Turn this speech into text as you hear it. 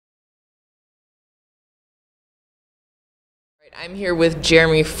I'm here with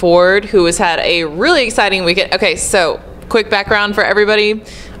Jeremy Ford, who has had a really exciting weekend. Okay, so quick background for everybody.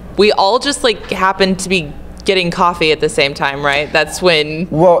 We all just happened to be getting coffee at the same time, right? That's when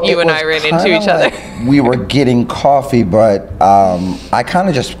you and I ran into each other. We were getting coffee, but I kind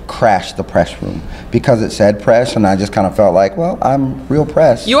of just crashed the press room because it said press, and I just kind of felt like, well, I'm real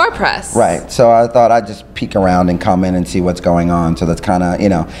press. You are press. Right. So I thought I'd just peek around and come in and see what's going on. So that's kind of,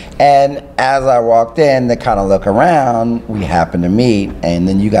 And as I walked in to kind of look around, we happened to meet, and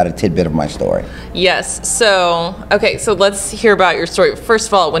then you got a tidbit of my story. Yes. So, okay, so let's hear about your story. First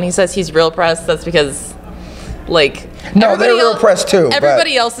of all, when he says he's real press, that's because no, they're real press too.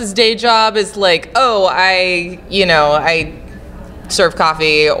 Everybody else's day job is I serve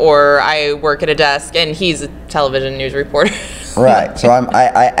coffee or I work at a desk, and he's a television news reporter. Right. So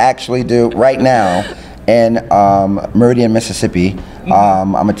I actually do right now in Meridian, Mississippi.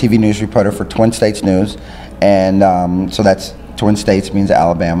 I'm a TV news reporter for Twin States News, and so that's Twin States means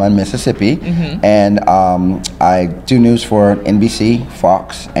Alabama and Mississippi, and I do news for NBC,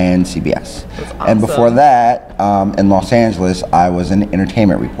 Fox, and CBS. That's awesome. And before that, in Los Angeles, I was an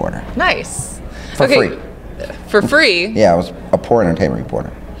entertainment reporter. Nice. For free. For free? Yeah, I was a poor entertainment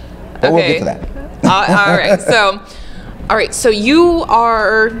reporter. But we'll get to that. All right. So you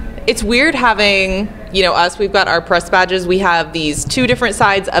are. It's weird having us. We've got our press badges. We have these two different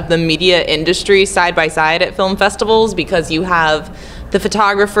sides of the media industry side by side at film festivals, because you have the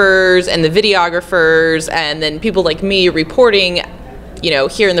photographers and the videographers, and then people like me reporting,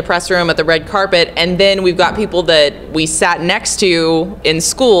 here in the press room at the red carpet, and then we've got people that we sat next to in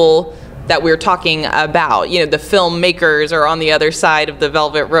school that we're talking about. The filmmakers are on the other side of the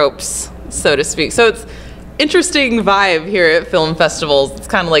velvet ropes, so to speak. So it's interesting vibe here at film festivals. It's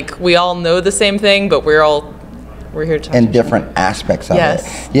kind of like we all know the same thing, but we're here to talk in different aspects of it.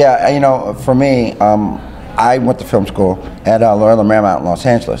 Yeah, for me, I went to film school at Loyola Marymount in Los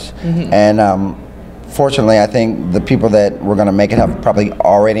Angeles, and fortunately, I think the people that were going to make it have probably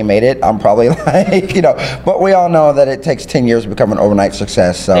already made it. I'm probably but we all know that it takes 10 years to become an overnight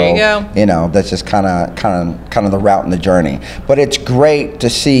success. So there you go. That's just kind of the route and the journey. But it's great to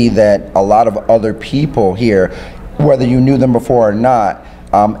see that a lot of other people here, whether you knew them before or not,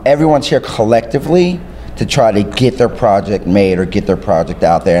 everyone's here collectively to try to get their project made or get their project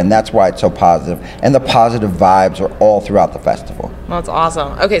out there, and that's why it's so positive. And the positive vibes are all throughout the festival. Well, that's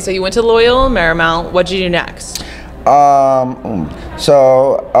awesome. Okay, so you went to Loyola Marymount. What'd you do next?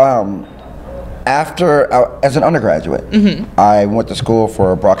 After as an undergraduate, I went to school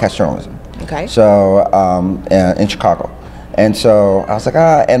for broadcast journalism. Okay. So in Chicago, and so I was like,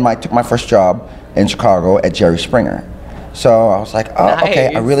 and I took my first job in Chicago at Jerry Springer. So I was like, nice.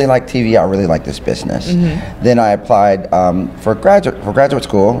 Okay, I really like TV. I really like this business. Then I applied for graduate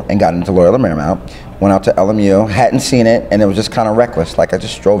school and got into Loyola Marymount. Went out to LMU, hadn't seen it, and it was just kind of reckless. I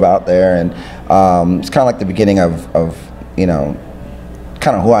just drove out there, and it's kind of like the beginning of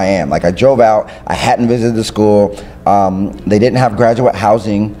kind of who I am. I drove out. I hadn't visited the school. They didn't have graduate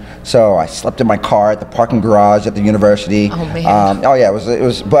housing, so I slept in my car at the parking garage at the university. Oh man. It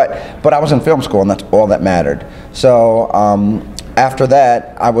was. But I was in film school, and that's all that mattered. So after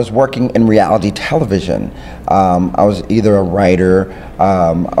that, I was working in reality television. I was either a writer,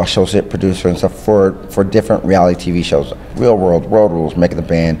 associate producer, and stuff for different reality TV shows. Real World, World Rules, Making the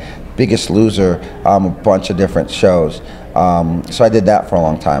Band, Biggest Loser, a bunch of different shows. So I did that for a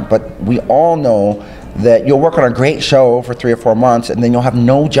long time. But we all know that you'll work on a great show for 3 or 4 months, and then you'll have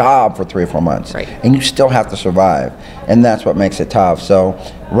no job for 3 or 4 months. Right. And you still have to survive. And that's what makes it tough. So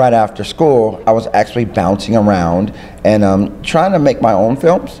right after school, I was actually bouncing around and trying to make my own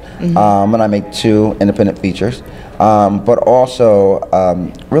films. And I made 2 independent features, but also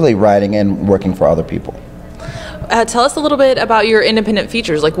really writing and working for other people. Tell us a little bit about your independent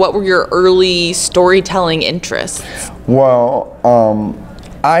features. What were your early storytelling interests? Well,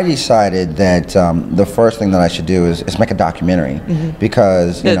 I decided that the first thing that I should do is make a documentary,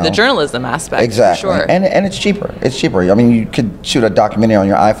 because the journalism aspect. Exactly, for sure. and it's cheaper. It's cheaper. I mean, you could shoot a documentary on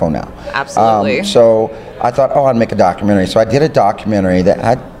your iPhone now. Absolutely. So I thought, I'd make a documentary. So I did a documentary that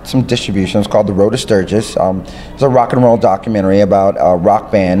had some distribution. It's called The Road to Sturgis. It's a rock and roll documentary about a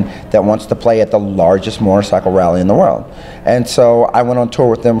rock band that wants to play at the largest motorcycle rally in the world. And so I went on tour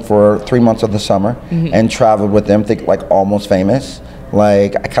with them for 3 months of the summer and traveled with them, think Almost Famous. I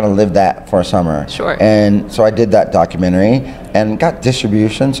kind of lived that for a summer. Sure. And so I did that documentary and got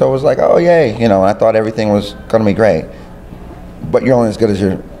distribution. So it was oh yay, and I thought everything was going to be great. But you're only as good as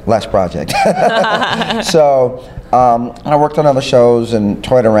your last project. So I worked on other shows and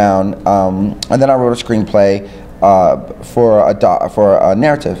toyed around, and then I wrote a screenplay for a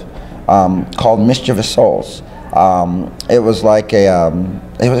narrative called Mischievous Souls. It was like it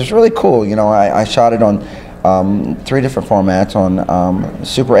was really cool. You know, I shot it on 3 different formats, on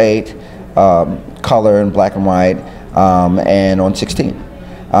Super 8, color and black and white, and on 16.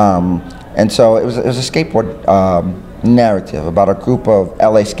 And so it was a skateboard narrative about a group of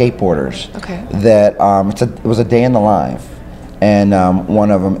LA skateboarders. Okay. That it was a day in the life, and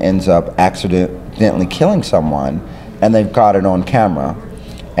one of them ends up accidentally killing someone, and they've got it on camera.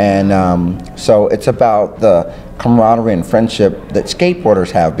 And so it's about the camaraderie and friendship that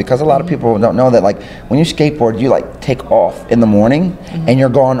skateboarders have, because a lot of people don't know that, like, when you skateboard, you like take off in the morning and you're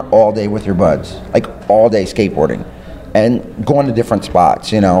gone all day with your buds, like all day skateboarding and going to different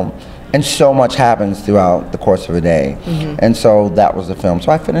spots, you know. And so much happens throughout the course of a day. And so that was the film.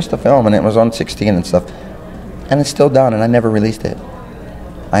 So I finished the film, and it was on 16 and stuff. And it's still done, and I never released it.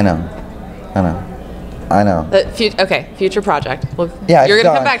 I know. Okay, future project. Well, Yeah, you're it's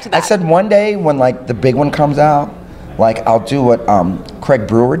gonna done. come back to that. I said one day when like the big one comes out, like I'll do what Craig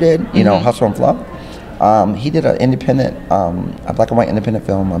Brewer did, you know, Hustle and Flow. He did an independent, a black and white independent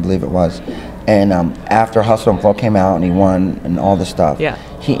film, I believe it was. And after Hustle and Flow came out and he won and all this stuff,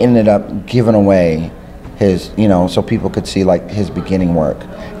 he ended up giving away his, you know, so people could see like his beginning work.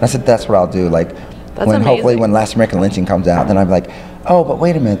 And I said, that's what I'll do. Like, hopefully when Last American Lynching comes out, then I'll be like, oh, but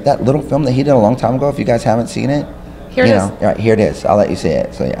wait a minute, that little film that he did a long time ago, if you guys haven't seen it, here it is. Right, here it is. I'll let you see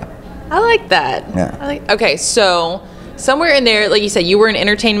it. So yeah. I like that. Yeah. Okay, so somewhere in there, like you said, you were an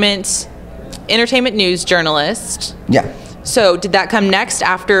entertainment news journalist. Yeah. So did that come next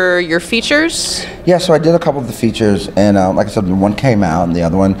after your features? Yeah, so I did a couple of the features, and like I said, one came out, and the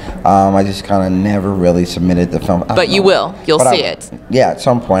other one, I just kind of never really submitted the film. But you will. You'll see it. Yeah, at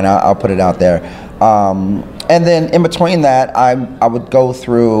some point, I'll put it out there. And then in between that, I would go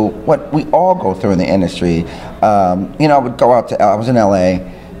through what we all go through in the industry. You know, I would go out to, I was in LA,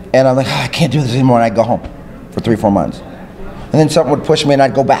 and I'm like, oh, I can't do this anymore, and I'd go home for 3-4 months. And then something would push me, and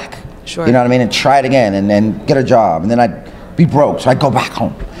I'd go back. Sure. You know what I mean? And try it again, and then get a job, and then I'd be broke, so I'd go back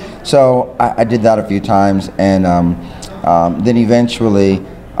home. So I did that a few times, and then eventually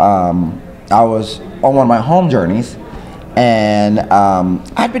I was on one of my home journeys, and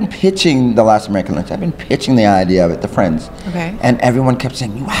I'd been pitching The Last American Lynch. I'd been pitching the idea of it to friends. Okay. And everyone kept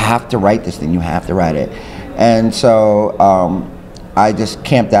saying, you have to write this thing, you have to write it. And so I just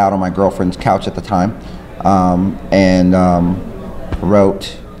camped out on my girlfriend's couch at the time, and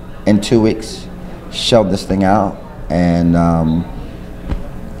wrote in 2 weeks, shelled this thing out, and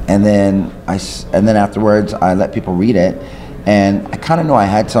then afterwards I let people read it, and I kind of knew I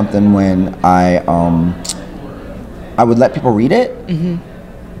had something when I would let people read it,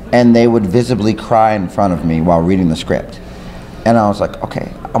 and they would visibly cry in front of me while reading the script, and I was like,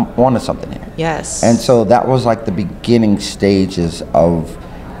 okay, I'm onto something here. Yes. And so that was like the beginning stages of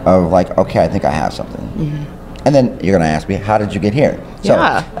like, okay, I think I have something. And then you're going to ask me, how did you get here? So,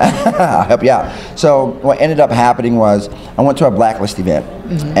 I'll help you out. So what ended up happening was I went to a Blacklist event,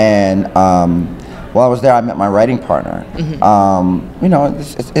 and while I was there, I met my writing partner. You know,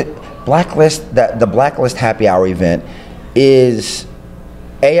 Blacklist, the Blacklist Happy Hour event is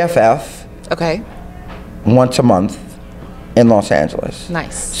AFF once a month in Los Angeles.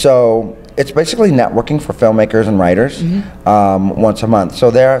 Nice. So it's basically networking for filmmakers and writers once a month. So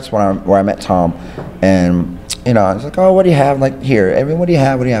that's where I met Tom, and you know, I was like, oh, what do you have? Like, here, everyone, what do you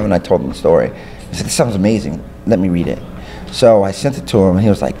have? What do you have? And I told him the story. He said, this sounds amazing. Let me read it. So I sent it to him, and he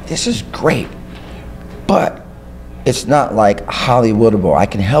was like, this is great, but it's not like Hollywoodable. I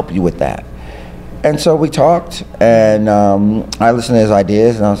can help you with that. And so we talked, and I listened to his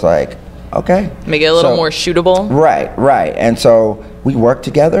ideas, and I was like, okay. Make it a little more shootable. Right. And so we worked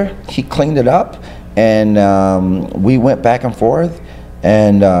together. He cleaned it up, and we went back and forth,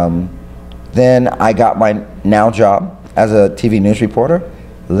 and then I got my now job as a TV news reporter,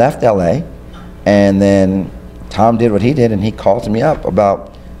 left LA, and then Tom did what he did, and he called me up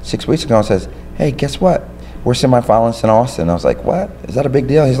about 6 weeks ago and says, hey, guess what? We're semi-finalists in Austin. I was like, what? Is that a big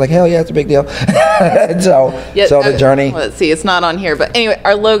deal? He's like, hell yeah, it's a big deal. so the journey. Let's see, it's not on here, but anyway,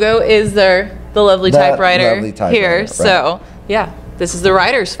 our logo is the lovely typewriter here. Right. So yeah, this is the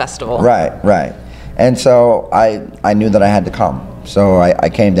Writers Festival. Right. And so I knew that I had to come. So I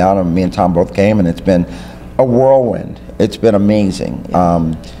came down, and me and Tom both came, and it's been a whirlwind. It's been amazing.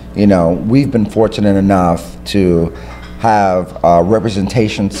 You know, we've been fortunate enough to have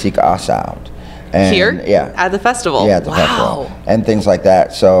representation seek us out. And, here? Yeah. At the festival? Yeah, at the festival. And things like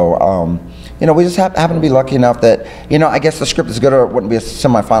that. So, you know, we just happen to be lucky enough that, you know, I guess the script is good or it wouldn't be a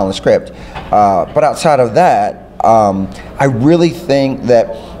semifinalist script. But outside of that, I really think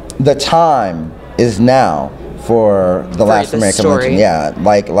that the time is now for the last the American story. lynching. Yeah,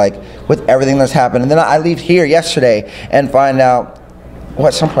 like with everything that's happened. And then I leave here yesterday and find out, well,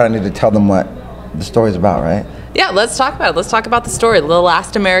 at some point I need to tell them what the story's about, right? Yeah, let's talk about it. Let's talk about the story, the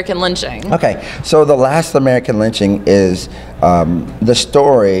last American lynching. Okay, so the last American lynching is the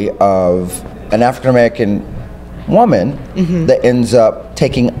story of an African-American woman that ends up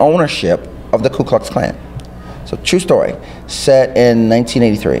taking ownership of the Ku Klux Klan. So true story, set in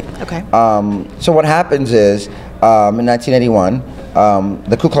 1983. Okay. So what happens is, in 1981,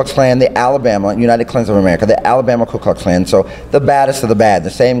 the Ku Klux Klan, the Alabama, United Klans of America, the Alabama Ku Klux Klan, so the baddest of the bad, the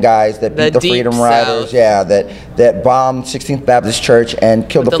same guys that beat the Freedom Riders, yeah, that bombed 16th Baptist Church and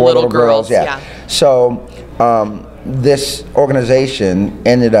killed the 4 little girls, yeah. So this organization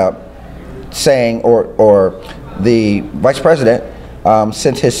ended up saying, or the vice president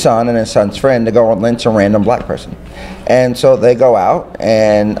sent his son and his son's friend to go and lynch a random black person. And so they go out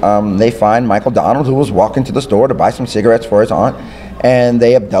and they find Michael Donald, who was walking to the store to buy some cigarettes for his aunt, and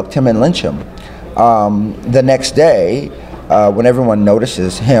they abduct him and lynch him. The next day, when everyone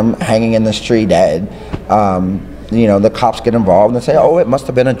notices him hanging in this tree dead, you know, the cops get involved and say, oh, it must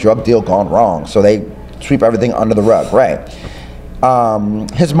have been a drug deal gone wrong. So they sweep everything under the rug, right?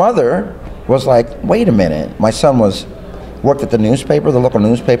 His mother was like, wait a minute, my son worked at the newspaper, the local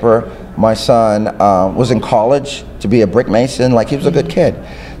newspaper. My son was in college to be a brick mason, like he was a good kid.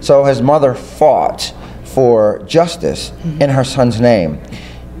 So his mother fought for justice in her son's name.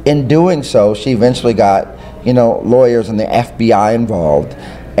 In doing so, she eventually got, you know, lawyers and the FBI involved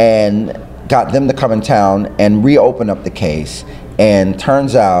and got them to come in town and reopen up the case. And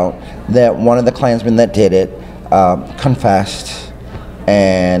turns out that one of the Klansmen that did it confessed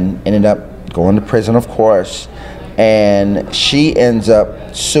and ended up going to prison, of course. And she ends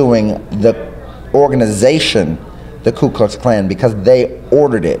up suing the organization, the Ku Klux Klan, because they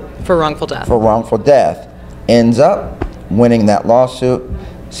ordered it. For wrongful death. For wrongful death. Ends up winning that lawsuit,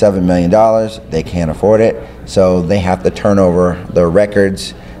 $7 million. They can't afford it, so they have to turn over their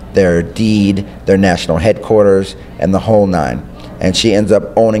records, their deed, their national headquarters, and the whole nine. And she ends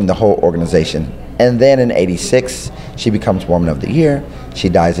up owning the whole organization. And then in '86, she becomes Woman of the Year. She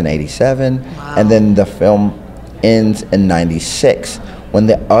dies in '87. Wow. And then the film ends in '96 when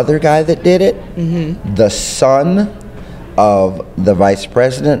the other guy that did it, the son of the vice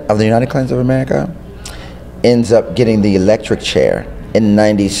president of the United Klans of America, ends up getting the electric chair in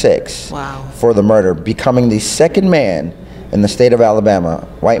 '96 for the murder, becoming the second man in the state of Alabama,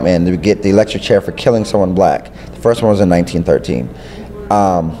 white man, to get the electric chair for killing someone black. The first one was in 1913.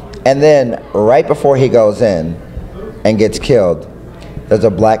 And then right before he goes in and gets killed, there's a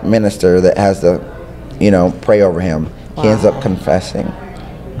black minister that has to, you know, pray over him. He ends up confessing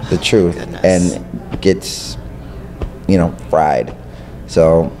the truth and gets, you know, fried.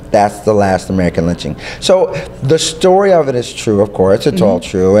 So that's the last American lynching. So the story of it is true, of course. It's all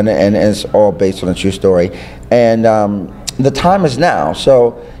true, and it's all based on a true story. And the time is now.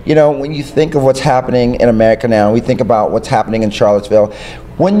 So, you know, when you think of what's happening in America now, we think about what's happening in Charlottesville.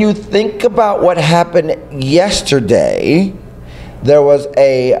 When you think about what happened yesterday, there was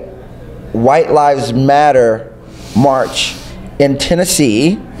a White Lives Matter march in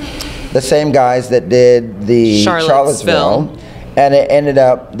Tennessee, the same guys that did the Charlottesville. And it ended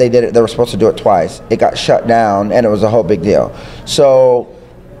up, they were supposed to do it twice. It got shut down and it was a whole big deal. So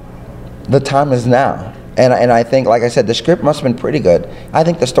the time is now. And I think, like I said, the script must have been pretty good. I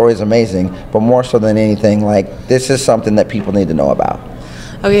think the story is amazing, but more so than anything, like, this is something that people need to know about.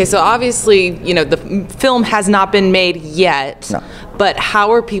 Okay, so obviously, you know, the film has not been made yet, but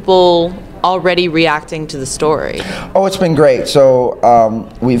how are people already reacting to the story? Oh, it's been great. So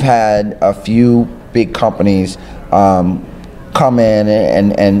we've had a few big companies come in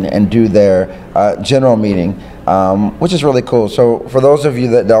and do their general meeting, which is really cool. So for those of you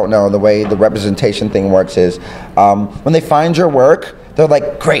that don't know, the way the representation thing works is when they find your work, they're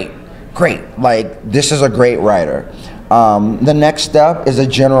like, great, like, this is a great writer. The next step is a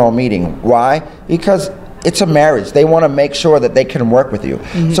general meeting. Why? Because it's a marriage. They want to make sure that they can work with you.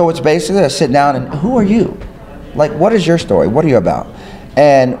 So it's basically a sit down and, who are you? Like, what is your story? What are you about?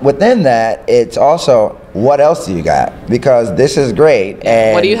 And within that, it's also, what else do you got? Because this is great.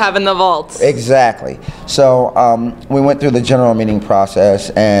 And what do you have in the vault? Exactly. So we went through the general meeting process,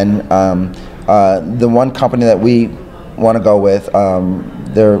 and the one company that we want to go with,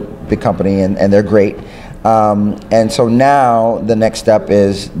 they're a big company and they're great. And so now the next step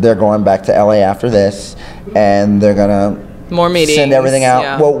is they're going back to LA after this, and they're gonna more meetings, send everything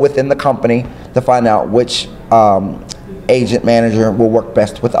out well within the company to find out which agent manager will work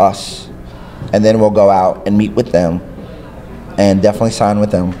best with us, and then we'll go out and meet with them and definitely sign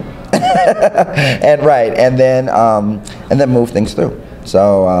with them and then move things through.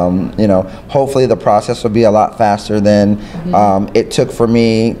 So you know, hopefully the process will be a lot faster than it took for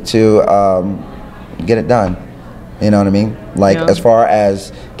me to get it done. You know what I mean? Like, as far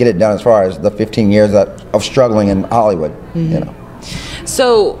as get it done, as far as the 15 years of struggling in Hollywood. You know.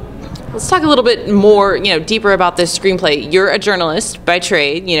 So let's talk a little bit more, you know, deeper about this screenplay. You're a journalist by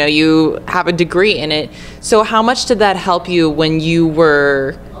trade. You know, you have a degree in it. So how much did that help you when you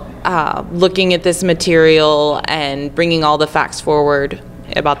were looking at this material and bringing all the facts forward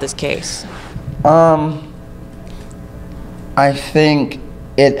about this case? I think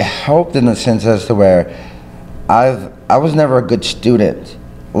it helped in the sense as to where I was never a good student.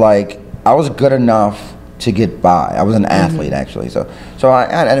 Like, I was good enough to get by. I was an athlete, actually, so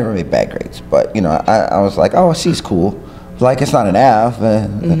I never made bad grades. But you know, I was like, oh, a C's cool. Like, it's not an F,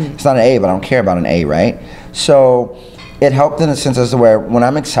 it's not an A, but I don't care about an A, right? So it helped in a sense as to where when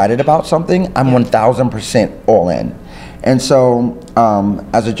I'm excited about something, I'm 1,000% all in. And so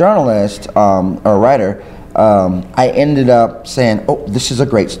as a journalist or a writer, I ended up saying, oh, this is a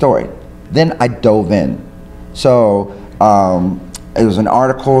great story. Then I dove in. So it was an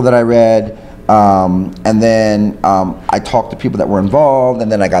article that I read, and then I talked to people that were involved, and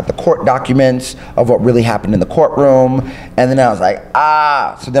then I got the court documents of what really happened in the courtroom, and then I was like,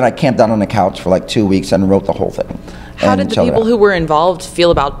 so then I camped out on the couch for like 2 weeks and wrote the whole thing. How did the people who were involved feel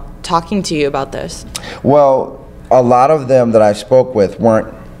about talking to you about this? Well, a lot of them that I spoke with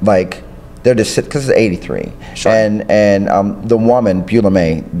weren't like, they're just, because it's 83. Sure. And the woman, Beulah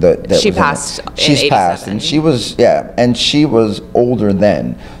May, she passed in 87. She's passed, and she was, and she was older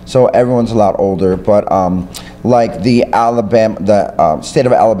then. So everyone's a lot older, but like the state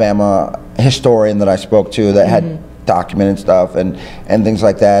of Alabama historian that I spoke to that had documented stuff and things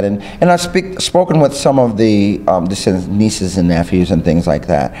like that, and I've spoken with some of the descendants, nieces and nephews and things like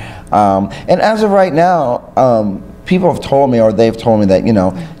that. And as of right now, people have told me, or they've told me that, you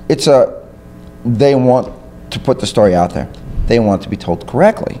know, they want to put the story out there. They want it to be told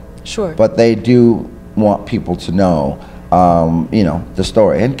correctly. Sure. But they do want people to know, you know, the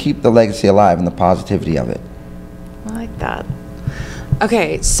story and keep the legacy alive and the positivity of it. I like that.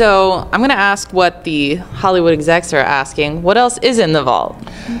 Okay, so I'm going to ask what the Hollywood execs are asking. What else is in the vault?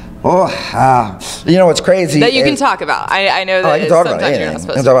 Oh, you know what's crazy? That you can talk about. I know that I can talk about sometimes anything. you're not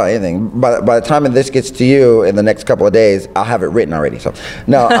supposed I can talk about anything. By the time this gets to you in the next couple of days, I'll have it written already. So,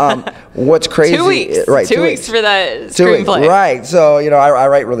 no, what's crazy? 2 weeks. Right, 2 weeks for that 2 weeks. screenplay. Right. So, you know, I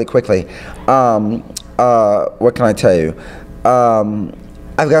write really quickly. What can I tell you?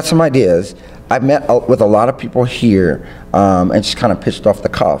 I've got some ideas. I've met with a lot of people here and just kind of pitched off the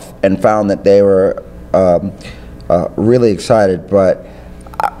cuff and found that they were really excited. But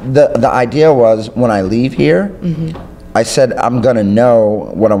the idea was when I leave here, I said I'm going to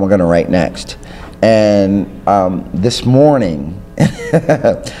know what I'm going to write next. And this morning,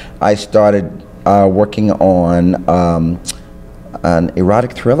 I started working on an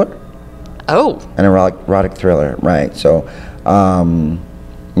erotic thriller. Oh. An erotic thriller, right. So,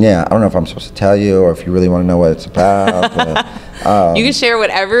 yeah, I don't know if I'm supposed to tell you or if you really want to know what it's about. But, you can share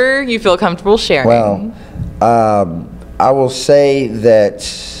whatever you feel comfortable sharing. Well, I will say that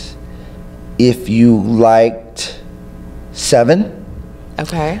if you liked Seven,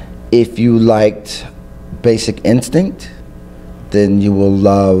 okay, if you liked Basic Instinct, then you will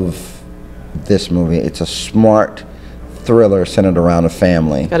love this movie. It's a smart thriller centered around a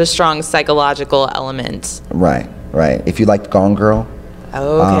family. Got a strong psychological element. Right, right. If you liked Gone Girl,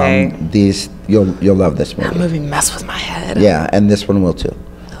 okay, you'll love this movie. That movie messed with my head. Yeah, and this one will too.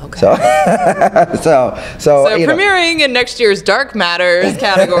 Okay. So premiering in next year's Dark Matters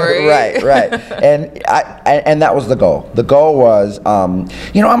category. right. And that was the goal. The goal was,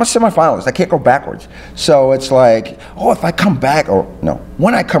 you know, I'm a semifinalist. I can't go backwards. So it's like, oh, if I come back, or no,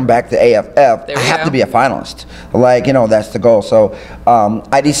 when I come back to AFF, I have to be a finalist. Like, you know, that's the goal. So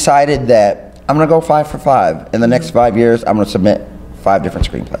I decided that I'm going to go 5 for 5. In the next 5 years, I'm going to submit 5 different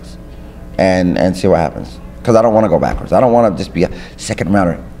screenplays and see what happens. Because I don't want to go backwards. I don't want to just be a second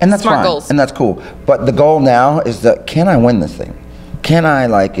rounder. And that's fine. Goals. And that's cool. But the goal now is that, can I win this thing? Can I,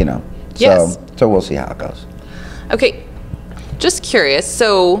 like, you know? Yes. So we'll see how it goes. Okay. Just curious.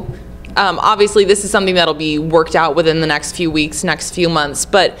 So obviously this is something that'll be worked out within the next few weeks, next few months.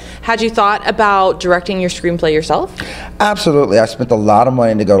 But had you thought about directing your screenplay yourself? Absolutely. I spent a lot of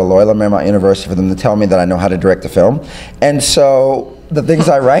money to go to Loyola Marymount University for them to tell me that I know how to direct a film. And so the things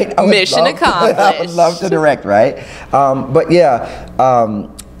I write, Mission accomplished. I would love to direct, right? But yeah,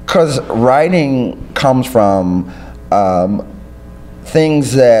 because writing comes from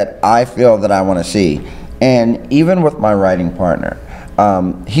things that I feel that I want to see. And even with my writing partner,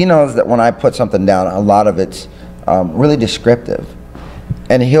 He knows that when I put something down, a lot of it's really descriptive.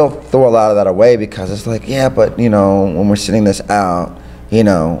 And he'll throw a lot of that away because it's like, yeah, but, you know, when we're sending this out, you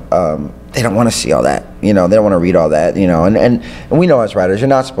know, they don't want to see all that. You know, they don't want to read all that, you know. And we know as writers, you're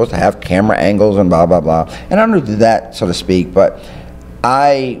not supposed to have camera angles and blah, blah, blah. And I don't do that, so to speak. But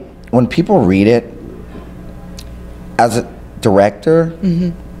when people read it, as a director,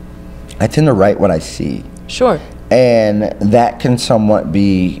 I tend to write what I see. Sure. And that can somewhat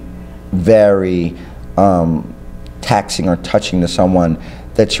be very taxing or touching to someone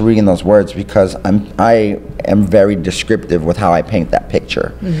that's reading those words, because I am very descriptive with how I paint that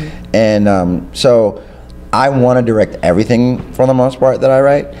picture. And so I want to direct everything for the most part that I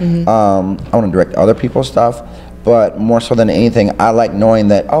write. I want to direct other people's stuff, but more so than anything, I like knowing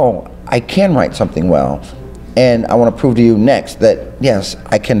that, oh, I can write something well, and I want to prove to you next that, yes,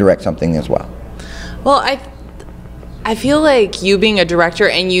 I can direct something as well. Well, I feel like you being a director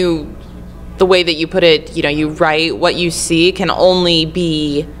and the way that you put it, you know, you write what you see can only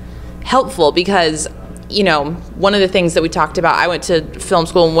be helpful because, you know, one of the things that we talked about, I went to film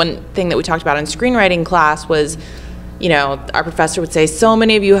school, and one thing that we talked about in screenwriting class was, you know, our professor would say, so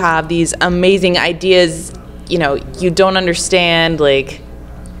many of you have these amazing ideas, you know, you don't understand, like,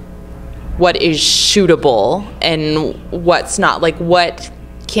 what is shootable and what's not, like, what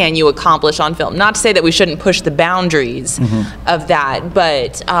can you accomplish on film? Not to say that we shouldn't push the boundaries of that,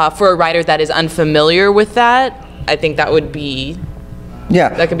 but for a writer that is unfamiliar with that, I think that would be,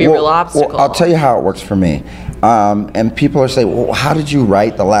 that could be a real obstacle. Well, I'll tell you how it works for me. And people are saying, well, how did you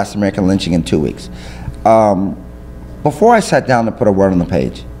write The Last American Lynching in 2 weeks? Before I sat down to put a word on the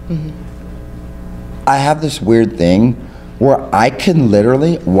page, I have this weird thing where I can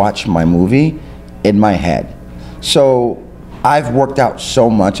literally watch my movie in my head. So I've worked out so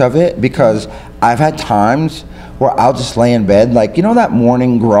much of it because I've had times where I'll just lay in bed, like, you know that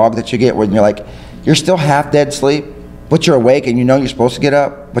morning grog that you get when you're like, you're still half dead sleep, but you're awake and you know you're supposed to get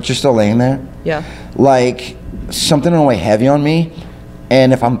up, but you're still laying there? Yeah. Like, something will weigh heavy on me,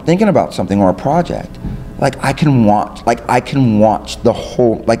 and if I'm thinking about something or a project, like, I can watch the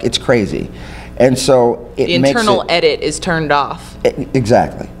whole, like, it's crazy. And so the internal edit is turned off.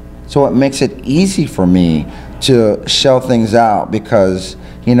 Exactly. So it makes it easy for me to shell things out because,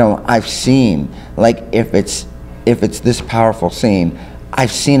 you know, I've seen, like, if it's this powerful scene,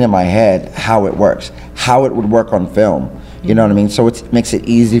 I've seen in my head how it works, how it would work on film. You know what I mean? So it makes it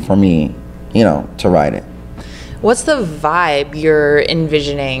easy for me, you know, to write it. What's the vibe you're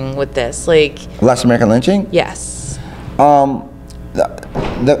envisioning with this? Like, Last American Lynching? Yes.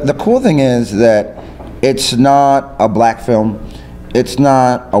 The cool thing is that it's not a black film. It's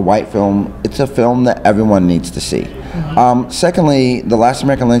not a white film. It's a film that everyone needs to see. Secondly, The Last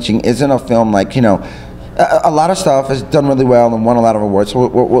American Lynching isn't a film like, you know, a lot of stuff has done really well and won a lot of awards.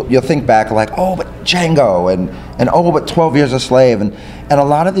 So you'll think back like, oh, but Django, and oh, but 12 Years a Slave, and a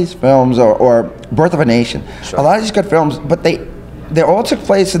lot of these films, or Birth of a Nation. Sure. A lot of these good films, but they all took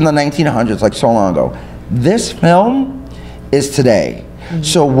place in the 1900s, like so long ago. This film is today.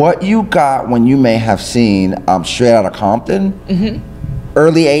 So what you got when you may have seen Straight Outta Compton,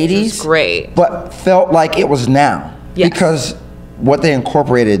 early 80s, great, but felt like it was now. Yes. Because what they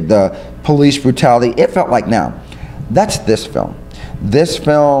incorporated, the police brutality, it felt like now. That's this film. This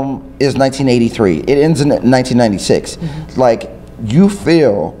film is 1983. It ends in 1996. Like, you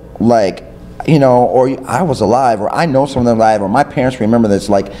feel like, you know, or I was alive, or I know someone alive, or my parents remember this,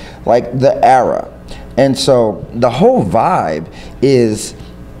 like the era. And so the whole vibe is,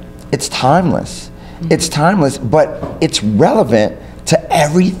 it's timeless. It's timeless, but it's relevant to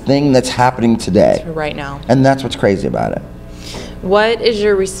everything that's happening today. Right now. And that's what's crazy about it. What is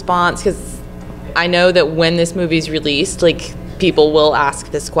your response? Because I know that when this movie's released, like, people will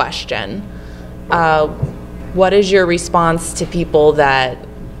ask this question. What is your response to people that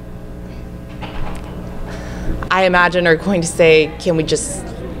I imagine are going to say, can we just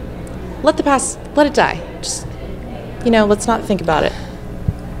let the past, let it die? Just, you know, let's not think about it.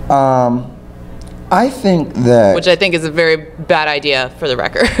 I think that... Which I think is a very bad idea, for the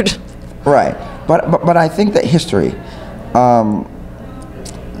record. Right. But I think that history,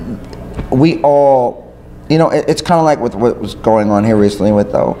 we all, you know, it's kind of like with what was going on here recently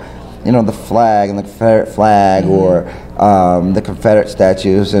with, you know, the flag and the Confederate flag, or the Confederate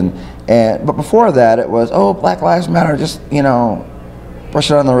statues, but before that it was, oh, Black Lives Matter, just, you know,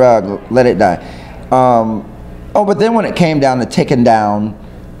 brush it on the rug, let it die. But then when it came down to taking down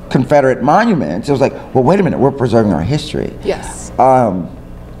Confederate monuments, it was like, well, wait a minute, we're preserving our history. Yes.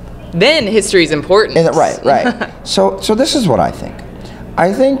 Then history is important. Right. So this is what I think.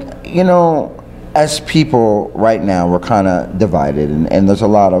 I think, you know, as people right now, we're kind of divided, and there's a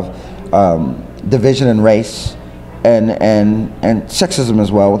lot of division in race and sexism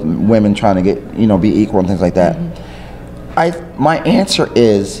as well, with women trying to get, be equal and things like that. My answer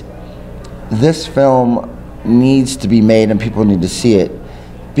is, this film needs to be made and people need to see it,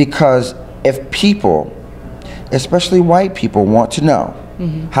 because if people, especially white people, want to know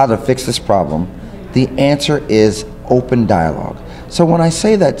how to fix this problem, the answer is open dialogue. So when I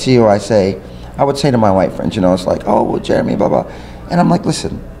say that to you, I would say to my white friends, it's like, oh, well, Jeremy, blah, blah. And I'm like,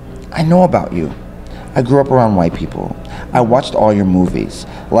 listen, I know about you. I grew up around white people. I watched all your movies.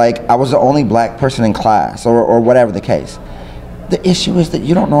 Like, I was the only black person in class, or whatever the case. The issue is that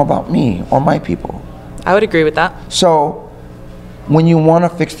you don't know about me or my people. I would agree with that. So when you want to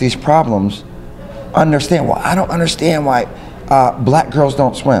fix these problems, understand, well, I don't understand why black girls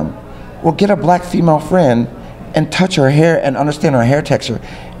don't swim. Well, get a black female friend and touch her hair and understand her hair texture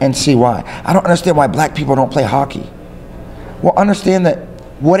and see why. I don't understand why black people don't play hockey. Well, understand that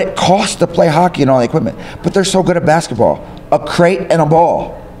what it costs to play hockey and all the equipment, but they're so good at basketball. A crate and a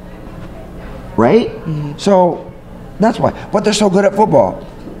ball, right? So that's why. But they're so good at football.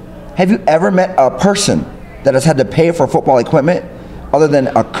 Have you ever met a person that has had to pay for football equipment other than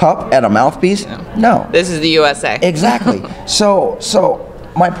a cup and a mouthpiece? No. This is the USA. Exactly. So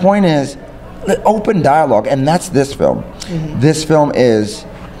my point is, open dialogue, and that's this film. This film is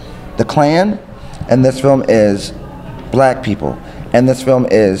the Klan, and this film is black people, and this film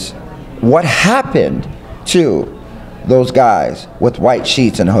is what happened to those guys with white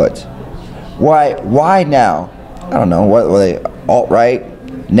sheets and hoods. Why now? I don't know, what were they,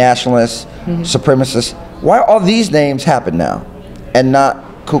 alt-right, nationalists, supremacists? Why all these names happen now and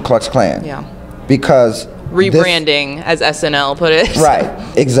not Ku Klux Klan? Yeah. Because rebranding, as SNL put it.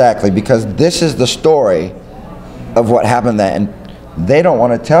 Right, exactly, because this is the story of what happened then, and they don't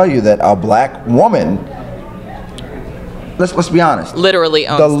want to tell you that a black woman, let's be honest, literally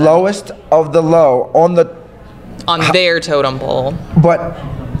owns the them. lowest of the low on their totem pole. But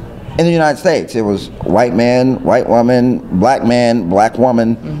in the United States, it was white man, white woman, black man, black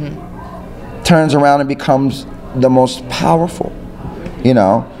woman, turns around and becomes the most powerful,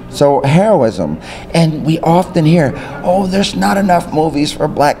 So heroism. And we often hear, oh, there's not enough movies for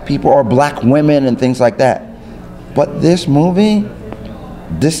black people or black women and things like that. But this movie,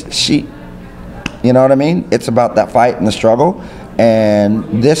 you know what I mean? It's about that fight and the struggle.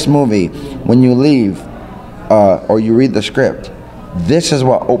 And this movie, when you leave or you read the script, this is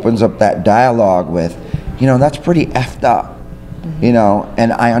what opens up that dialogue with, that's pretty effed up,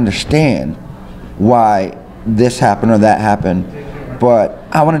 and I understand why this happened or that happened, but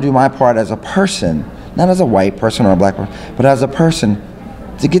I want to do my part as a person, not as a white person or a black person, but as a person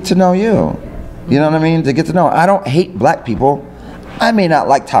to get to know you. You know what I mean? To get to know. I don't hate black people. I may not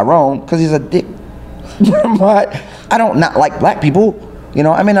like Tyrone because he's a dick, but I don't not like black people.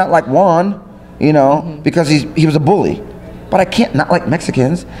 I may not like Juan, because he was a bully. But I can't not like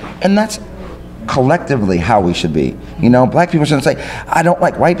Mexicans, and that's collectively how we should be. Black people shouldn't say, I don't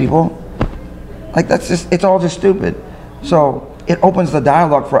like white people. Like, it's all just stupid. So it opens the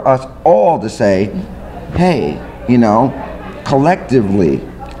dialogue for us all to say, hey, collectively,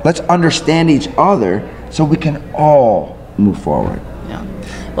 let's understand each other so we can all move forward. Yeah.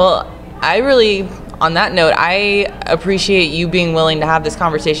 Well, on that note, I appreciate you being willing to have this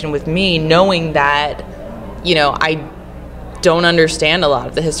conversation with me, knowing that, I don't understand a lot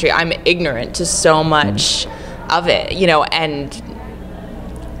of the history. I'm ignorant to so much of it, and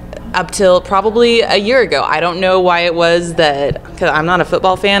up till probably a year ago, I don't know why it was that, because I'm not a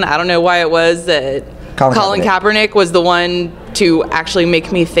football fan, I don't know why it was that Colin Kaepernick was the one to actually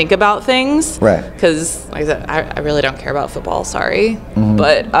make me think about things. Right. Because, like I said, I really don't care about football, sorry.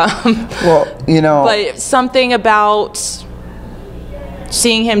 But, but something about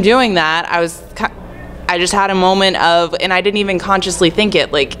seeing him doing that, I just had a moment of, and I didn't even consciously think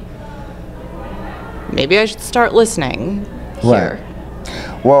it, like, maybe I should start listening here.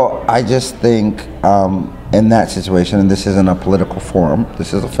 Right. Well, I just think in that situation, and this isn't a political forum,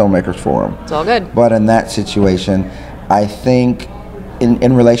 this is a filmmakers forum. It's all good. But in that situation, I think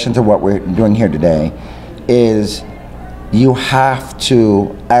in relation to what we're doing here today, is you have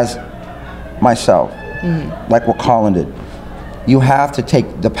to, as myself, like what Colin did, you have to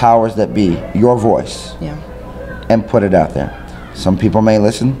take the powers that be, your voice, and put it out there. Some people may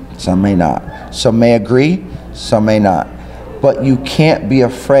listen, some may not. Some may agree, some may not. But you can't be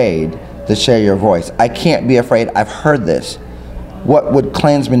afraid to share your voice. I can't be afraid. I've heard this. What would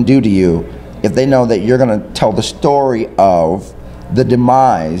Klansmen do to you if they know that you're going to tell the story of the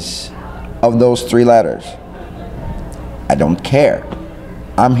demise of those 3 letters? I don't care.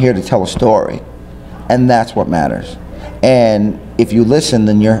 I'm here to tell a story. And that's what matters. And if you listen,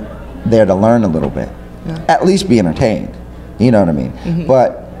 then you're there to learn a little bit. Yeah. At least be entertained. You know what I mean? Mm-hmm.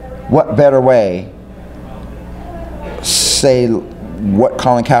 But what better way, say what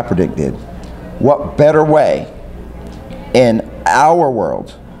Colin Kaepernick did, what better way in our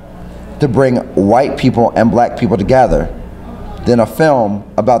world to bring white people and black people together than a film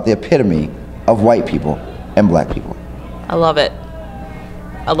about the epitome of white people and black people. I love it.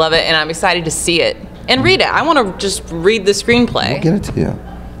 I love it, and I'm excited to see it and read it. I want to just read the screenplay. We'll get it to you.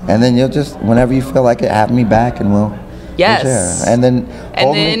 And then you'll just, whenever you feel like it, have me back and we'll share. And then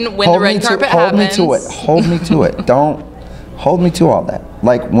when the red carpet happens. Hold me to it. Don't hold me to all that.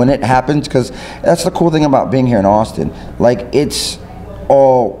 Like when it happens, because that's the cool thing about being here in Austin. Like it's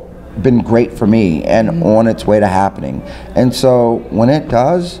all been great for me and on its way to happening. And so when it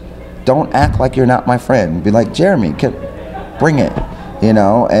does, don't act like you're not my friend. Be like, Jeremy, bring it, you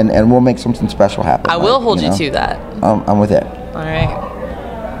know, and we'll make something special happen. I will hold you to that. I'm with it. All right.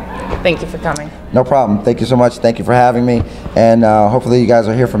 Thank you for coming. No problem. Thank you so much. Thank you for having me. And hopefully you guys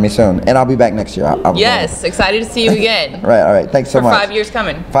will hear from me soon. And I'll be back next year. Yes, excited to see you again. Right, all right. Thanks so much. For 5 years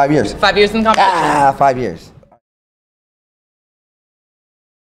coming. 5 years. 5 years in competition. 5 years.